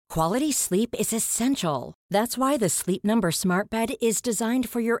Quality sleep is essential. That's why the Sleep Number Smart Bed is designed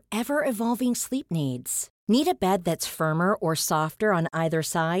for your ever-evolving sleep needs. Need a bed that's firmer or softer on either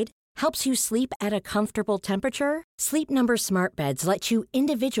side? Helps you sleep at a comfortable temperature? Sleep Number Smart Beds let you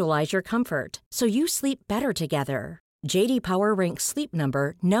individualize your comfort, so you sleep better together. J.D. Power ranks Sleep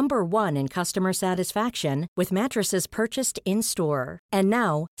Number number 1 in customer satisfaction with mattresses purchased in-store. And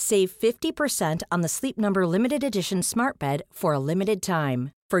now, save 50% on the Sleep Number Limited Edition Smart Bed for a limited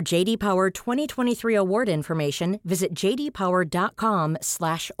time. For J.D. Power 2023 award information, visit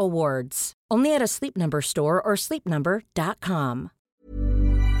jdpower.com/awards. Only at a Sleep Number store or sleepnumber.com.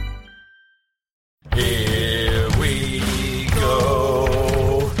 Here we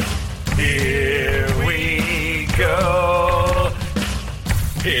go. Here we go.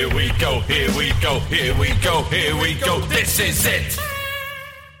 Here we go. Here we go. Here we go. Here we go. This is it.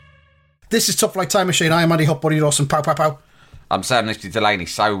 This is Top Flight Time Machine. I am Andy Hot Body Dawson. Pow, pow, pow. I'm Sam Nifty Delaney.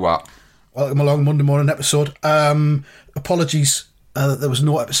 So what? Welcome along, Monday morning episode. Apologies that there was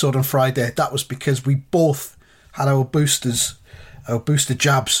no episode on Friday. That was because we both had our booster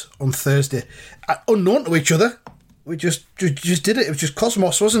jabs on Thursday. Unknown to each other. We just did it. It was just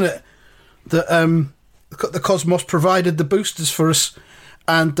Cosmos, wasn't it? That the Cosmos provided the boosters for us,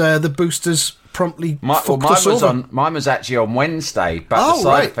 and the boosters promptly fucked us over. Mine was actually on Wednesday, but the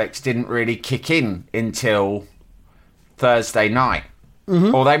side effects didn't really kick in until Thursday night.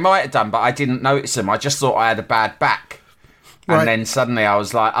 Mm-hmm. Or they might have done, but I didn't notice them. I just thought I had a bad back. And then suddenly I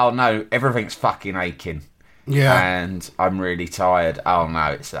was like, oh no, everything's fucking aching. Yeah. And I'm really tired. Oh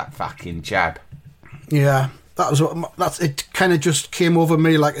no, it's that fucking jab. Yeah. It kind of just came over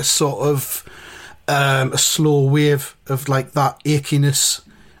me like a sort of a slow wave of like that achiness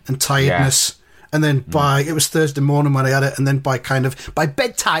and tiredness. Yeah. And then it was Thursday morning when I had it, and then by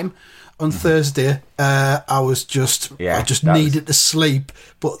bedtime on Thursday, I just needed to sleep,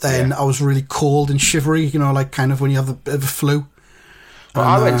 but then I was really cold and shivery, like kind of when you have a bit of a flu. But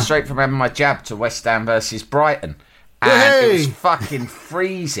I went straight from having my jab to West Ham versus Brighton, and it was fucking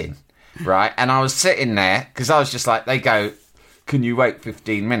freezing, right? And I was sitting there, because I was just like, they go, can you wait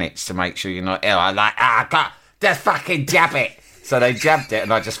 15 minutes to make sure you're not ill? I'm like, God, just fucking jab it. So they jabbed it,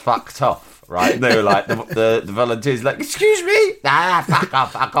 and I just fucked off, right? And they were like, the volunteers like, excuse me? Fuck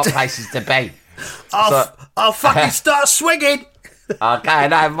off, I've got places to be. I'll fucking start swinging. Okay,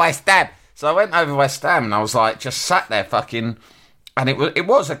 no, West Ham. So I went over West Ham, and I was like, just sat there fucking... And it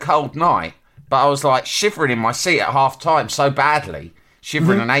was a cold night, but I was like shivering in my seat at half time so badly,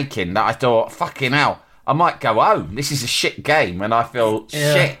 shivering and aching, that I thought, fucking hell, I might go home. This is a shit game and I feel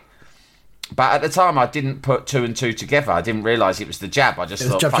shit. But at the time I didn't put two and two together. I didn't realise it was the jab. I just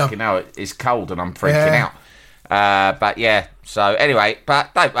thought, fucking hell, it's cold and I'm freaking out. But yeah, so anyway,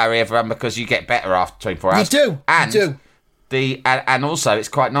 but don't worry everyone, because you get better after 24 hours. You do. And also it's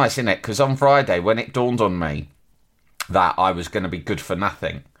quite nice, isn't it? Because on Friday when it dawned on me that I was going to be good for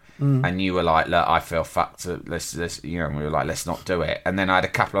nothing, and you were like, look, I feel fucked, let's we were like, let's not do it. And then I had a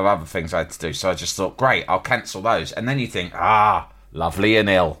couple of other things I had to do, so I just thought, great, I'll cancel those. And then you think, lovely and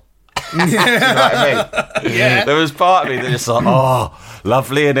ill. You know what I mean? Yeah. There was part of me that just thought,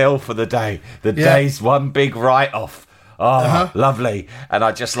 lovely and ill for the day. The day's one big write-off. Lovely. And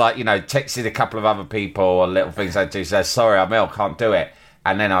I just texted a couple of other people or little things I do, said, sorry, I'm ill, can't do it.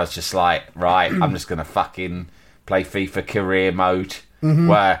 And then I was just like, right, I'm just going to fucking play FIFA career mode,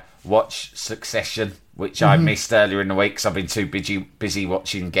 where watch Succession, which I missed earlier in the week because I've been too busy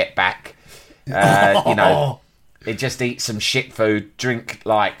watching Get Back. It just eat some shit food, drink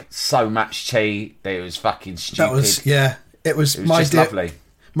like so much tea that it was fucking stupid. It was my just day. Lovely.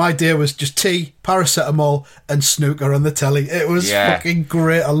 My day was just tea, paracetamol, and snooker on the telly. It was fucking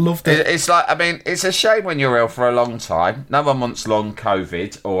great. I loved it. It's like, I mean, it's a shame when you're ill for a long time. No one wants long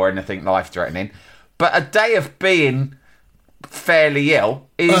COVID or anything life-threatening. But a day of being fairly ill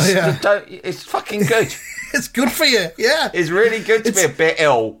is it's fucking good. It's good for you, yeah. It's really good to be a bit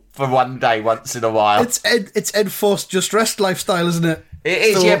ill for one day once in a while. It's enforced just rest lifestyle, isn't it? It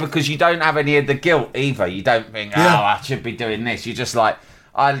is, because you don't have any of the guilt either. You don't think, I should be doing this. You're just like,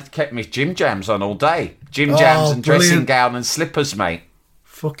 I kept my gym jams on all day. Gym jams and dressing gown and slippers, mate.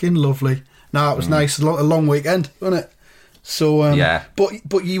 Fucking lovely. No, it was nice. A long weekend, wasn't it? So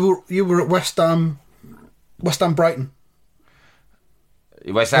But you were at West Ham Brighton.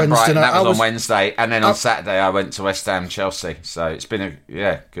 West Ham Brighton, that was on Wednesday, and then on Saturday I went to West Ham Chelsea. So it's been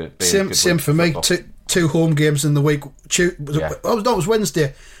good. Same for me. Two home games in the week. It was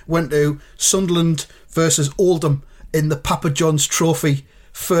Wednesday. Went to Sunderland versus Oldham in the Papa John's Trophy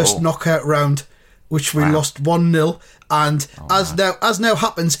first knockout round, which we lost 1-0. And as now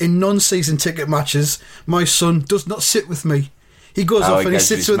happens in non-season ticket matches, my son does not sit with me. He goes off and he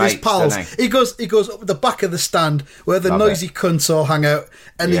sits with his mates, pals. doesn't He goes up the back of the stand where the Love noisy cunts all hang out,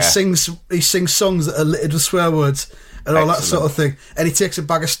 and he sings songs that are littered with swear words and all that sort of thing. And he takes a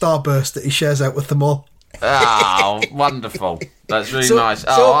bag of Starburst that he shares out with them all. Oh, wonderful. That's really nice.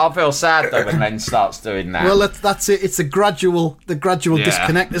 I feel sad though when Len starts doing that. Well, that's it. It's the gradual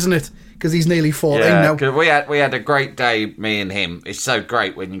disconnect, isn't it? Because he's nearly 14 now. We had a great day, me and him. It's so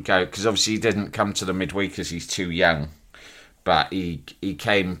great when you go, because obviously he didn't come to the midweek because he's too young. But he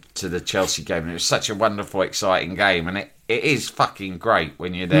came to the Chelsea game, and it was such a wonderful, exciting game. And it is fucking great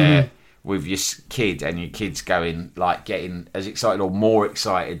when you're there with your kid, and your kid's getting as excited or more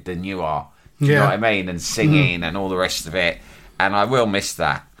excited than you are. Do you know what I mean? And singing and all the rest of it. And I will miss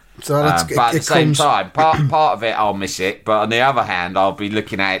that. So but at the same time, part of it, I'll miss it. But on the other hand, I'll be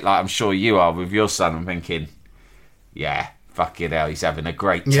looking at it like I'm sure you are with your son and thinking, yeah, fucking hell, he's having a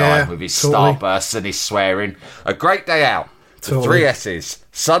great time with his starbursts and his swearing. A great day out. The 3 S's.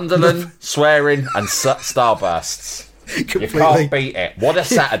 Sunderland, swearing and starbursts. Completely. You can't beat it. What a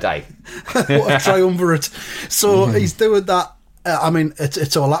Saturday. What a triumvirate. So he's doing that.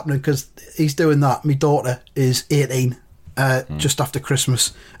 It's all happening because he's doing that. My daughter is 18 just after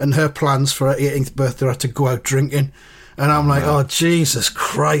Christmas, and her plans for her 18th birthday are to go out drinking. And I'm like, oh, Jesus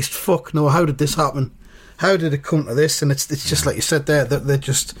Christ, fuck no, how did this happen? How did it come to this? And it's just like you said there, that they're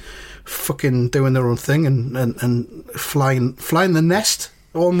just fucking doing their own thing and flying the nest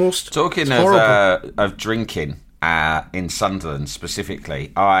almost. Talking of drinking in Sunderland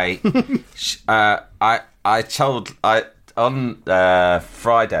specifically, on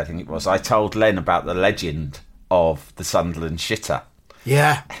Friday I think it was, I told Len about the legend of the Sunderland shitter.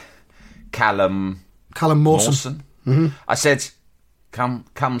 Yeah, Callum Mawson. Mm-hmm. I said, "Come,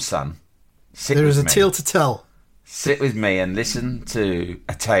 son. There is a tale to tell. Sit with me and listen to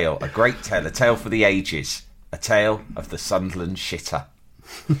a tale, a great tale, a tale for the ages, a tale of the Sunderland shitter."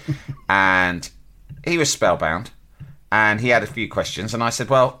 And he was spellbound, and he had a few questions, and I said,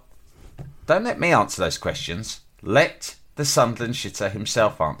 well, don't let me answer those questions. Let the Sunderland shitter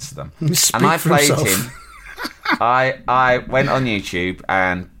himself answer them. And I played him. I went on YouTube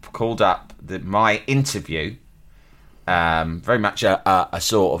and called up my interview, very much a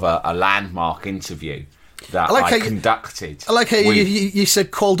sort of a landmark interview that I conducted. I like how you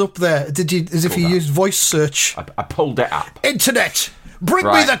said called up there. Did you, as if you used voice search? I pulled it up. Internet, bring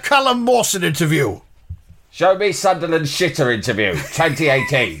me the Callum Mawson interview. Show me Sunderland shitter interview,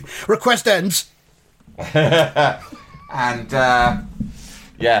 2018. Request ends. And,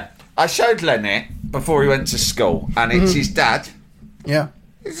 I showed Len it before he went to school, and it's his dad. Yeah.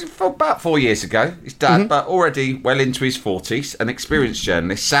 It's about 4 years ago. His dad, but already well into his 40s, an experienced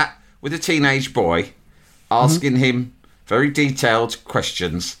journalist, sat with a teenage boy asking him very detailed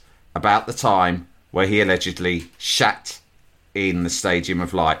questions about the time where he allegedly shat in the Stadium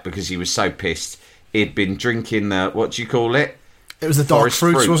of Light because he was so pissed. He'd been drinking what do you call it? It was the dark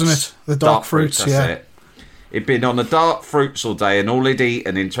fruits, wasn't it? The dark fruits, that's it. He'd been on the dark fruits all day, and all he'd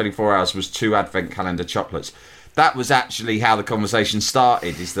eaten in 24 hours was 2 advent calendar chocolates. That was actually how the conversation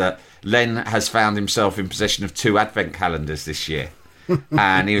started, is that Len has found himself in possession of 2 advent calendars this year.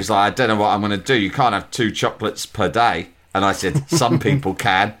 And he was like, I don't know what I'm going to do. You can't have 2 chocolates per day. And I said, some people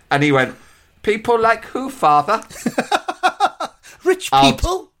can. And he went, people like who, father? Rich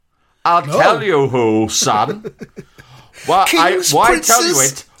people? I'll tell you who, son. Why tell you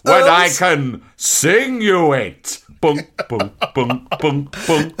it when I can sing you it? Bunk, bunk, bunk, bunk,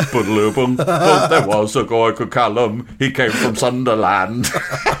 bunk, boodaloo, bunk, bunk. There was a guy called Callum. He came from Sunderland.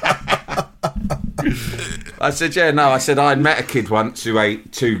 I said, I met a kid once who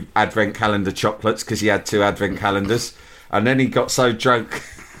ate 2 advent calendar chocolates because he had 2 advent calendars. And then he got so drunk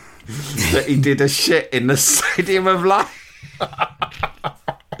that he did a shit in the Stadium of Light.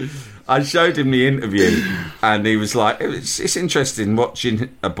 I showed him the interview, and he was like, it's interesting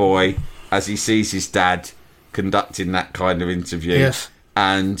watching a boy as he sees his dad conducting that kind of interview. Yes.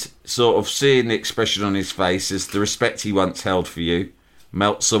 And sort of seeing the expression on his face as the respect he once held for you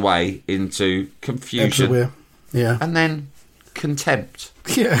melts away into confusion. Everywhere. Yeah. And then contempt.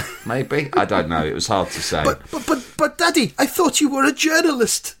 Yeah. Maybe. I don't know. It was hard to say. But Daddy, I thought you were a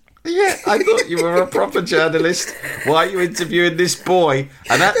journalist. Yeah, I thought you were a proper journalist. Why are you interviewing this boy?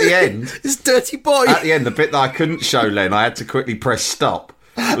 And at the end... This dirty boy. At the end, the bit that I couldn't show Len, I had to quickly press stop.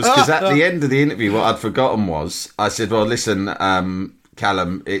 Was because at the end of the interview, what I'd forgotten was, I said, well, listen,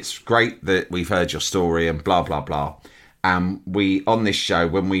 Callum, it's great that we've heard your story and blah, blah, blah. We, on this show,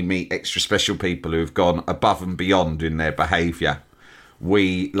 when we meet extra special people who've gone above and beyond in their behaviour,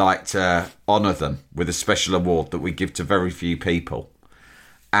 we like to honour them with a special award that we give to very few people.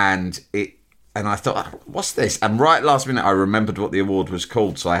 And And I thought, "Oh, what's this?" And right last minute, I remembered what the award was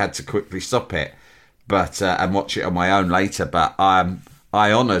called, so I had to quickly stop it, but and watch it on my own later. But I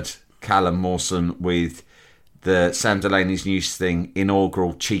honoured Callum Mawson with the Sam Delaney's News Thing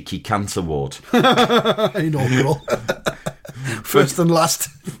inaugural Cheeky Cunt Award. Inaugural. First and last.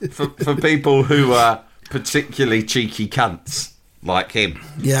 for people who are particularly cheeky cunts like him.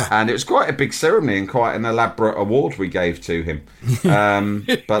 Yeah. And it was quite a big ceremony and quite an elaborate award we gave to him.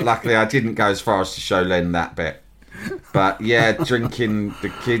 But luckily I didn't go as far as to show Len that bit. But yeah, drinking, the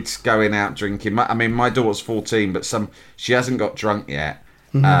kids going out drinking. I mean, my daughter's 14, but she hasn't got drunk yet.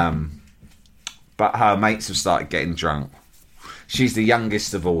 But her mates have started getting drunk. She's the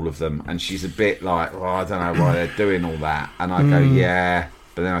youngest of all of them, and she's a bit like, well, I don't know why they're doing all that. And I go, yeah.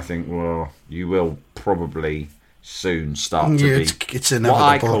 But then I think, well, you will probably soon start to be it's inevitable. What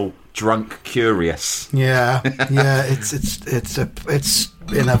I call drunk curious. Yeah, it's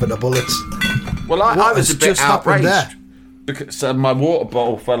inevitable. Well, I was a bit just happened there? outraged because my water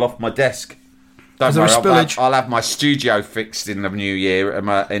bottle fell off my desk. Don't there worry, a spillage? I'll have my studio fixed in the new year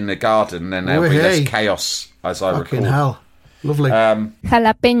in the garden, and there'll be less chaos as I Fucking record. hell. Lovely.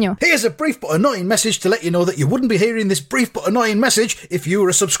 Jalapeño. Here's a brief but annoying message to let you know that you wouldn't be hearing this brief but annoying message if you were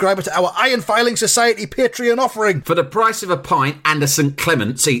a subscriber to our Iron Filing Society Patreon offering. For the price of a pint and a St.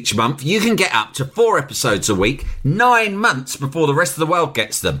 Clement's each month, you can get up to 4 episodes a week, 9 months before the rest of the world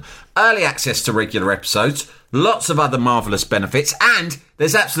gets them. Early access to regular episodes, lots of other marvellous benefits, and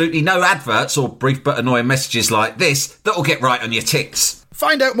there's absolutely no adverts or brief but annoying messages like this that will get right on your ticks.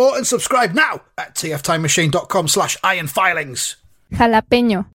 Find out more and subscribe now at tftimemachine.com/ironfilings.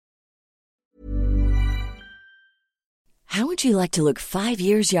 Jalapeño. How would you like to look 5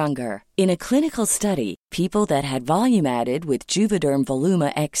 years younger? In a clinical study, people that had volume added with Juvederm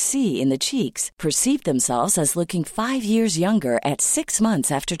Voluma XC in the cheeks perceived themselves as looking 5 years younger at 6 months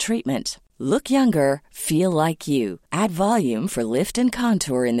after treatment. Look younger, feel like you. Add volume for lift and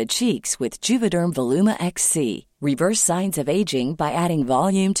contour in the cheeks with Juvederm Voluma XC. Reverse signs of aging by adding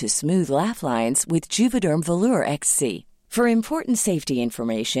volume to smooth laugh lines with Juvederm Volure XC. For important safety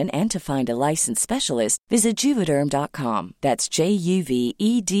information and to find a licensed specialist, visit Juvederm.com. That's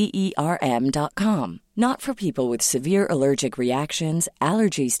JUVEDERM.com. Not for people with severe allergic reactions,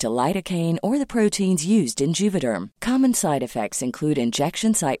 allergies to lidocaine, or the proteins used in Juvederm. Common side effects include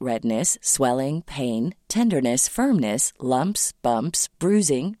injection site redness, swelling, pain, tenderness, firmness, lumps, bumps,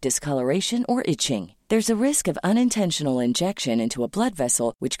 bruising, discoloration, or itching. There's a risk of unintentional injection into a blood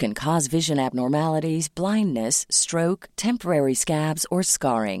vessel, which can cause vision abnormalities, blindness, stroke, temporary scabs, or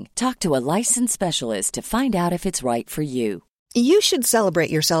scarring. Talk to a licensed specialist to find out if it's right for you. You should celebrate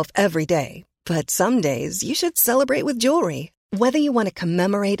yourself every day, but some days you should celebrate with jewelry. Whether you want to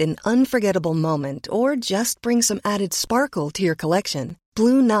commemorate an unforgettable moment or just bring some added sparkle to your collection,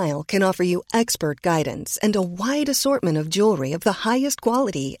 Blue Nile can offer you expert guidance and a wide assortment of jewelry of the highest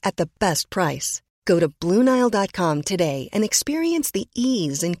quality at the best price. Go to BlueNile.com today and experience the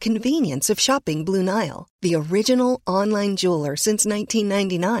ease and convenience of shopping Blue Nile, the original online jeweler since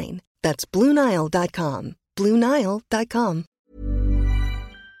 1999. That's BlueNile.com. BlueNile.com.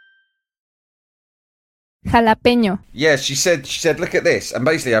 Jalapeño. Yeah, she said, look at this. And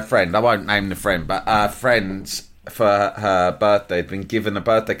basically her friend, I won't name the friend, but her friends for her birthday had been given a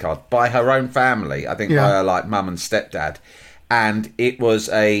birthday card by her own family, I think by her like mum and stepdad. And it was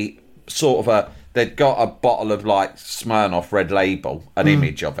a sort of they'd got a bottle of like Smirnoff Red Label, an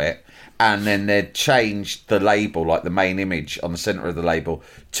image of it, and then they'd changed the label, like the main image on the centre of the label,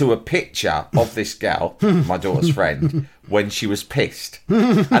 to a picture of this girl, my daughter's friend, when she was pissed.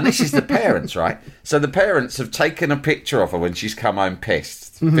 And this is the parents, right? So the parents have taken a picture of her when she's come home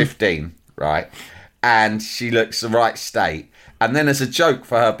pissed, 15, right? And she looks the right state. And then as a joke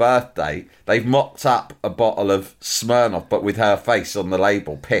for her birthday, they've mocked up a bottle of Smirnoff, but with her face on the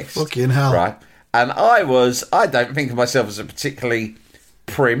label, pissed. Fucking hell. Right? And I don't think of myself as a particularly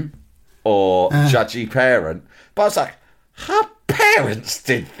prim or judgy parent, but I was like, her parents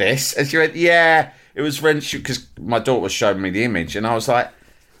did this? And she went, yeah, it was when because my daughter was showing me the image, and I was like,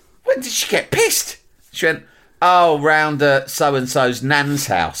 when did she get pissed? She went, oh, round at so-and-so's nan's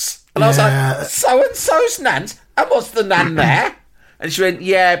house. And I was like, so-and-so's nan's? And what's the nan there? And she went,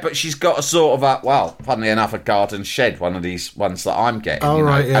 yeah, but she's got a sort of funnily enough, a garden shed, one of these ones that I'm getting. Oh,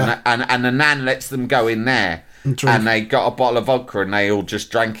 right, yeah. And the nan lets them go in there. And they got a bottle of vodka and they all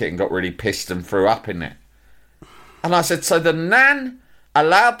just drank it and got really pissed and threw up in it. And I said, so the nan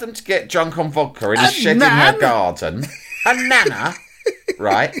allowed them to get drunk on vodka in a shed in her garden. A nana,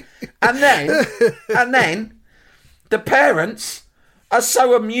 right? And then the parents are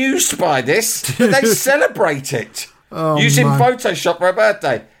so amused by this that they celebrate it. Using Photoshop for her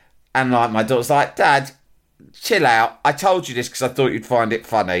birthday. And like my daughter's like, Dad, chill out. I told you this because I thought you'd find it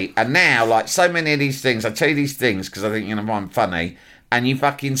funny. And now, like so many of these things, I tell you these things because I think you're going to find funny. And you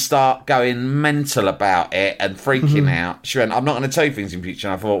fucking start going mental about it and freaking out. She went, I'm not going to tell you things in future.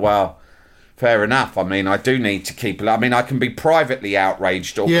 And I thought, well, fair enough. I mean, I do need to keep... I mean, I can be privately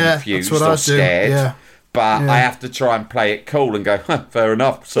outraged or confused or scared. Yeah. But I have to try and play it cool and go, fair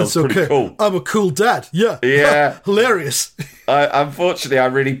enough. Sounds pretty cool. I'm a cool dad. Yeah. Yeah. Hilarious. Unfortunately, I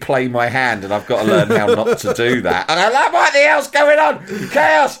really play my hand and I've got to learn how not to do that. And I love what the hell's going on?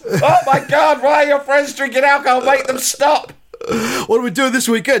 Chaos. Oh, my God. Why are your friends drinking alcohol? Make them stop. What are we doing this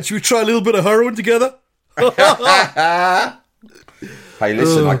weekend? Should we try a little bit of heroin together? Hey,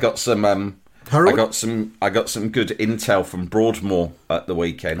 listen, I got some... heroin? I got some good intel from Broadmoor at the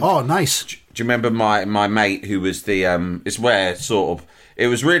weekend. Oh, nice. Do you remember my mate who was the it's where sort of it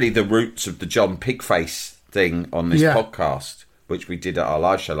was really the roots of the John Pigface thing on this podcast, which we did at our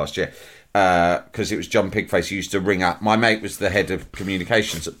live show last year, because it was John Pigface who used to ring up. My mate was the head of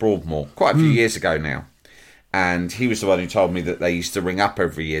communications at Broadmoor quite a few years ago now. And he was the one who told me that they used to ring up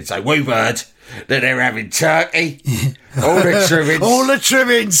every year and say, we've heard that they're having turkey. All the trimmings. All the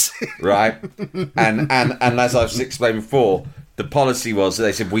trimmings. Right. And as I've explained before, the policy was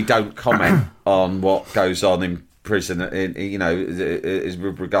they said, we don't comment on what goes on in prison,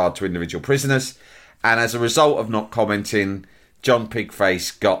 with regard to individual prisoners. And as a result of not commenting, John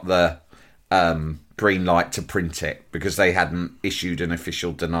Pigface got the green light to print it because they hadn't issued an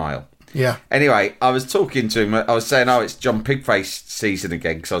official denial. Yeah. Anyway, I was talking to him. I was saying, it's John Pigface season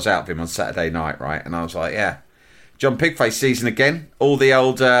again because I was out with him on Saturday night, right? And I was like, yeah, John Pigface season again. All the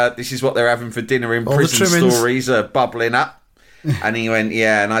old, this is what they're having for dinner in prison stories are bubbling up. And he went,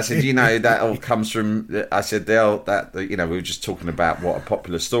 yeah. And I said, that all comes from, I said, we were just talking about what a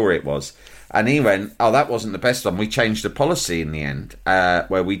popular story it was. And he went, that wasn't the best one. We changed the policy in the end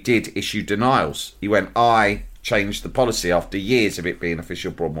where we did issue denials. He went, I changed the policy after years of it being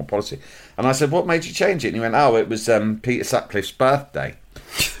official Broadmoor policy. And I said, what made you change it? And he went, it was Peter Sutcliffe's birthday.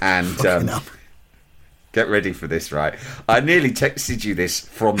 And get ready for this, right? I nearly texted you this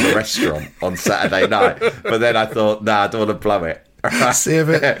from the restaurant on Saturday night, but then I thought, I don't want to blow it. Save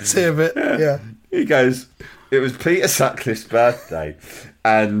it. Yeah. He goes, it was Peter Sutcliffe's birthday,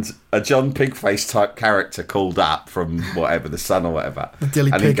 and a John Pigface type character called up from whatever, the Sun or whatever. The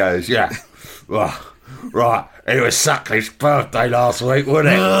Dilly and Pig. He goes, yeah, well, right, it was Sutcliffe's birthday last week,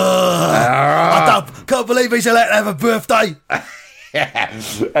 wasn't it? I can't believe he's allowed to have a birthday. Yeah.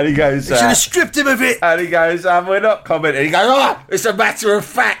 And he goes, should have stripped him of it. And he goes, we're not commenting. He goes, it's a matter of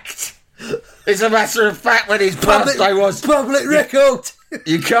fact. It's a matter of fact when his birthday was. Public record.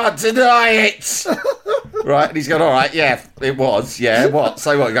 You can't deny it. Right, and he's gone, all right, yeah, it was. Yeah, what?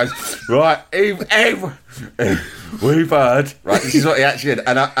 Say what? He goes, right, we've heard. Right, this is what he actually did.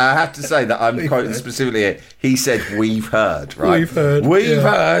 And I have to say that I'm quoting specifically here. He said, we've heard, right? We've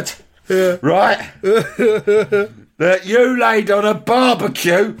heard. Yeah. Right? That you laid on a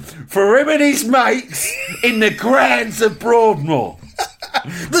barbecue for him and his mates in the grounds of Broadmoor.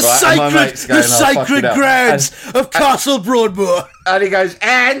 The sacred grounds of Castle Broadmoor. And he goes,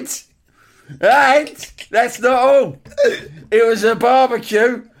 and that's not all. It was a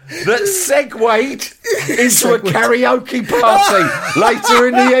barbecue that segued into a karaoke party later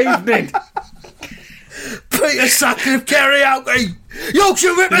in the evening. Peter Sutcliffe karaoke.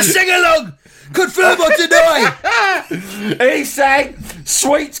 Yorkshire Ripper sing-along. Confirm or deny? He sang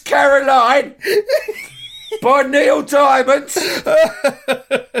Sweet Caroline by Neil Diamond,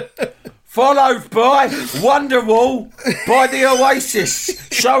 followed by Wonderwall by the Oasis,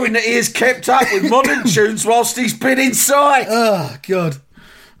 showing that he has kept up with modern tunes whilst he's been inside. Oh, God.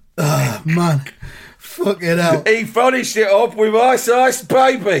 Oh, man. Fucking hell. He finished it off with Ice Ice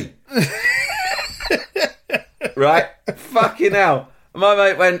Baby. Right? Fucking hell. My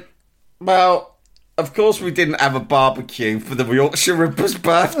mate went, well, of course we didn't have a barbecue for the Yorkshire Ripper's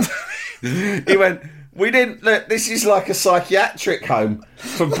birthday. He went, we didn't, look, this is like a psychiatric home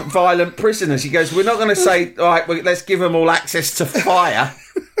for violent prisoners. He goes, we're not going to say, all right, well, let's give them all access to fire.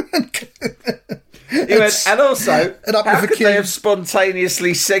 He went, and also, how could they have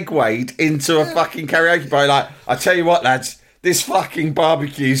spontaneously segued into a fucking karaoke bar? Like, I tell you what, lads, this fucking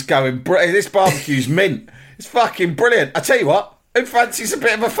barbecue's this barbecue's mint. It's fucking brilliant. I tell you what, who fancies a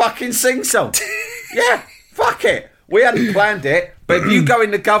bit of a fucking sing-song? Yeah, fuck it. We hadn't planned it, but if you go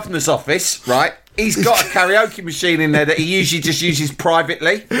in the governor's office, right, he's got a karaoke machine in there that he usually just uses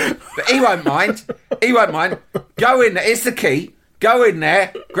privately. But he won't mind. He won't mind. Go in there. Here's the key. Go in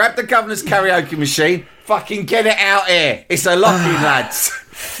there, grab the governor's karaoke machine, fucking get it out here. It's a lock-in, lads.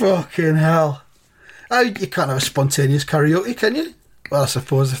 Fucking hell. Oh, you can't have a spontaneous karaoke, can you? Well, I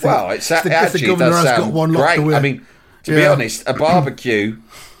suppose if, Well, if the governor has got one locked away. I mean, to be honest, a barbecue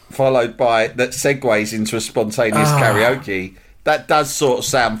followed by that segues into a spontaneous karaoke, that does sort of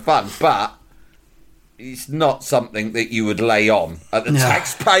sound fun, but it's not something that you would lay on at the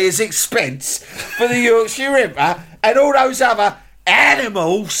taxpayer's expense for the Yorkshire Ripper and all those other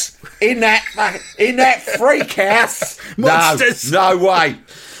animals in that freak house. Monsters. No way.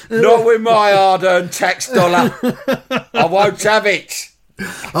 Not with my hard-earned tax dollar. I won't have it.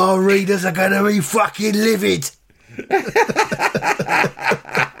 Our readers are going to be fucking livid.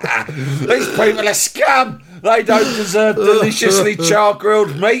 These people are scum. They don't deserve deliciously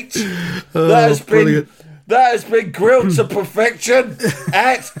char-grilled meat that has been grilled to perfection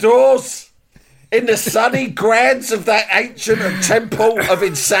outdoors in the sunny grounds of that ancient temple of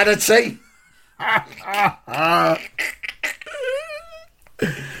insanity.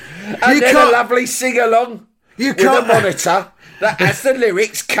 And then a lovely sing-along with a monitor that has the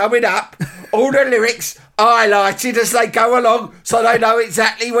lyrics coming up, all the lyrics highlighted as they go along so they know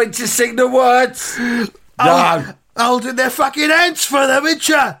exactly when to sing the words. No. Holding their fucking hands for them, ain't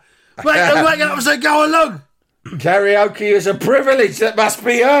ya? Make them up as they go along. Karaoke is a privilege that must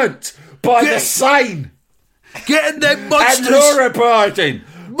be earned by the sane. Getting them monsters. And law-abiding.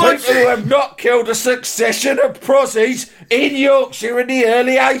 People who have not killed a succession of prozzies in Yorkshire in the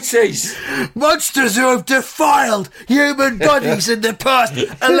early 80s. Monsters who have defiled human bodies in the past,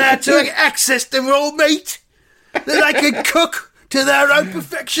 allowed to access the raw meat that they can cook to their own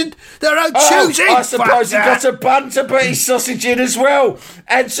perfection, their own choosing. I suppose he got a bun to put his sausage in as well,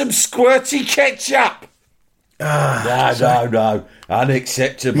 and some squirty ketchup. No.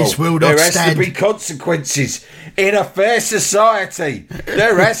 Unacceptable. This will not there has stand. to be consequences. In a fair society,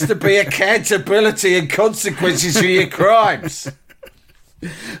 there has to be accountability and consequences for your crimes.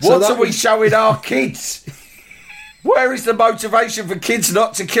 What are we showing our kids? Where is the motivation for kids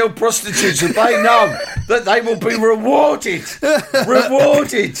not to kill prostitutes if they know that they will be rewarded?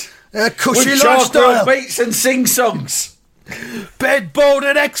 Cushy with lifestyle. beats and sing-songs. Bed, board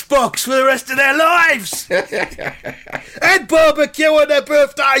and Xbox for the rest of their lives. And barbecue on their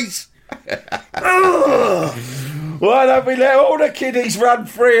birthdays. Why don't we let all the kiddies run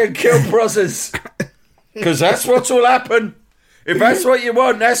free and kill brothers? Because that's what will happen. If that's what you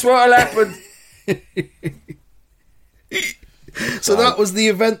want, that's what will happen. So that was the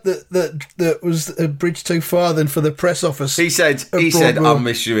event that was a bridge too far then for the press office. He said, I'll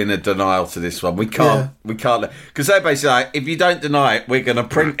miss you in a denial to this one. We can't, because they're basically like, if you don't deny it, we're going to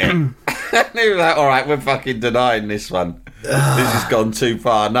print it. And he was like, all right, we're fucking denying this one. This has gone too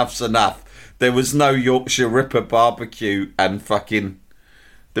far. Enough's enough. There was no Yorkshire Ripper barbecue and fucking,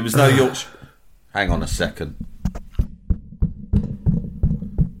 there was no Yorkshire. Hang on a second.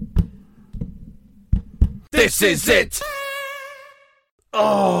 This is it.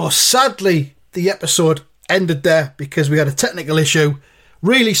 Oh, sadly, the episode ended there because we had a technical issue.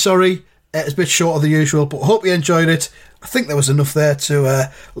 Really sorry. It's a bit shorter than usual, but hope you enjoyed it. I think there was enough there to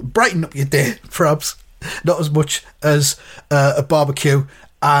brighten up your day, perhaps. Not as much as a barbecue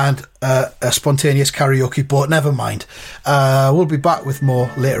and a spontaneous karaoke, but never mind. We'll be back with more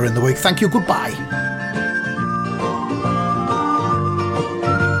later in the week. Thank you. Goodbye.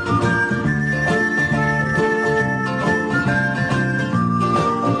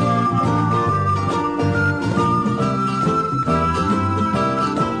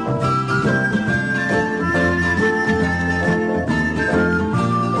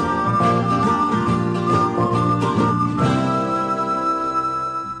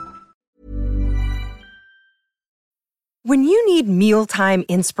 When you need mealtime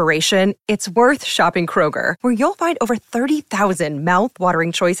inspiration, it's worth shopping Kroger, where you'll find over 30,000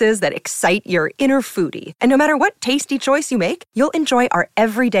 mouth-watering choices that excite your inner foodie. And no matter what tasty choice you make, you'll enjoy our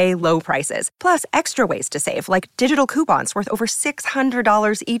everyday low prices, plus extra ways to save, like digital coupons worth over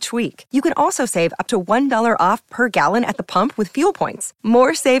 $600 each week. You can also save up to $1 off per gallon at the pump with fuel points.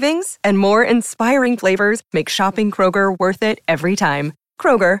 More savings and more inspiring flavors make shopping Kroger worth it every time.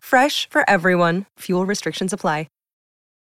 Kroger, fresh for everyone. Fuel restrictions apply.